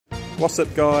What's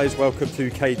up guys, welcome to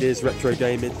KDiz Retro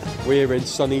Gaming. We're in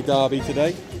sunny Derby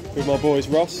today with my boys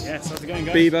Ross, yes, how's it going,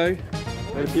 guys? Bebo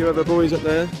and a few other boys up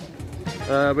there.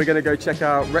 We're going to go check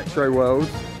out Retro World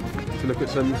to look at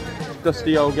some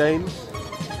dusty old games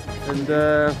and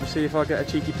we'll see if I get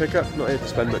a cheeky pickup. Not here to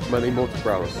spend much money, more to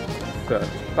browse. But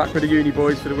back with the uni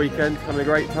boys for the weekend, having a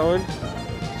great time.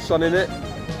 Sun in it,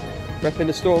 repping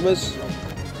the Stormers.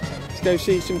 Let's go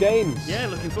see some games. Yeah,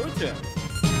 looking forward to it.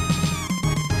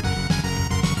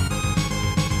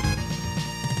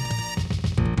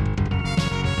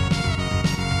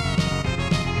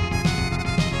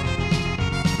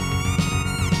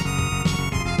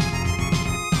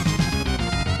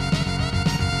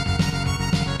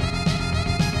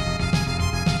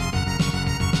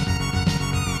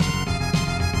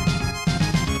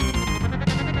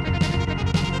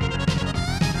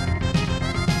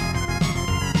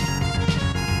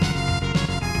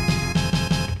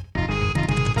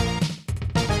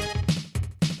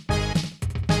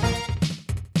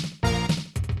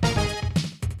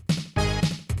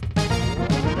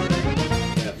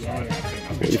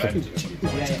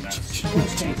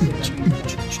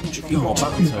 Oh,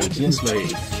 Battletoads, yes mate.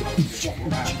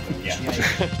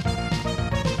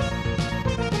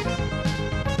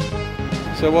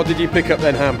 So what did you pick up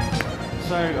then, Ham?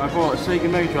 So I bought a Sega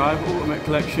Mega Drive Ultimate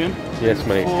Collection. Yes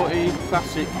mate. 40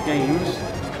 classic games.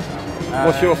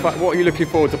 What are you looking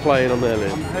forward to playing on there,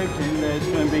 Lynn? I'm hoping there's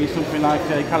going to be something like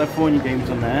California games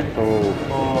on there. Oh.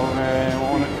 Or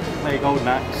I want to play Golden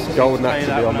Axe. Golden Axe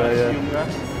will be on there,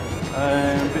 yeah.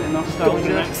 A bit of nostalgia.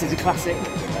 Golden Axe is a classic.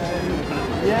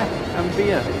 Yeah, and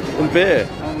beer. And beer.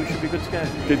 And we should be good to go.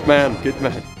 Good man, good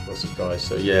man. What's up guys,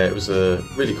 so yeah, it was a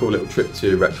really cool little trip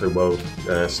to Retro World.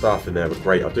 Staff in there were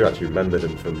great. I do actually remember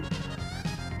them from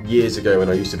years ago when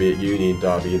I used to be at uni in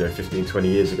Derby, you know, 15-20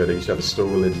 years ago. They used to have a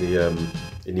stall in the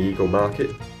Eagle Market,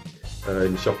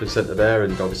 in the shopping centre there,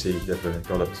 and obviously they've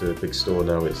gone up to a big store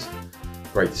now. It's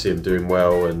great to see them doing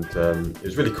well, and it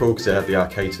was really cool because they had the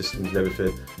arcade systems and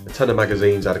everything. A ton of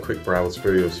magazines. I had a quick browse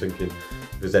through. I was thinking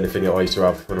if there's anything that I used to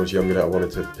have when I was younger that I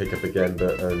wanted to pick up again,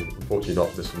 but unfortunately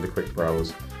not, just from the quick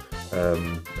browse.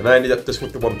 And I ended up just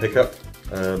with the one pickup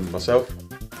myself.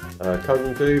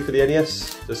 Kung Fu for the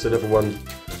NES, just another one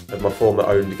of my former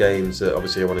owned games that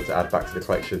obviously I wanted to add back to the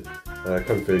collection.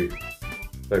 Kung Fu,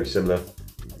 very similar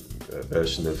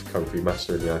version of Kung Fu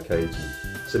Master in the arcades.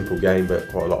 Simple game, but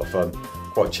quite a lot of fun,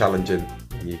 quite challenging.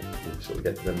 You sort of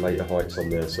get to them later heights on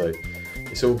there, so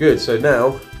it's all good. So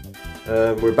now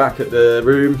we're back at the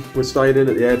room we're staying in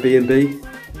at the Airbnb.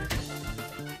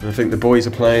 And I think the boys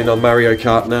are playing on Mario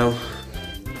Kart now.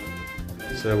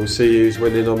 So we'll see who's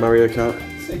winning on Mario Kart.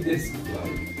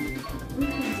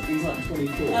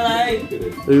 Hello.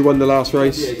 Who won the last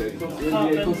race?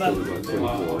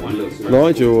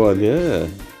 Nigel won, yeah.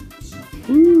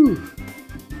 Woo.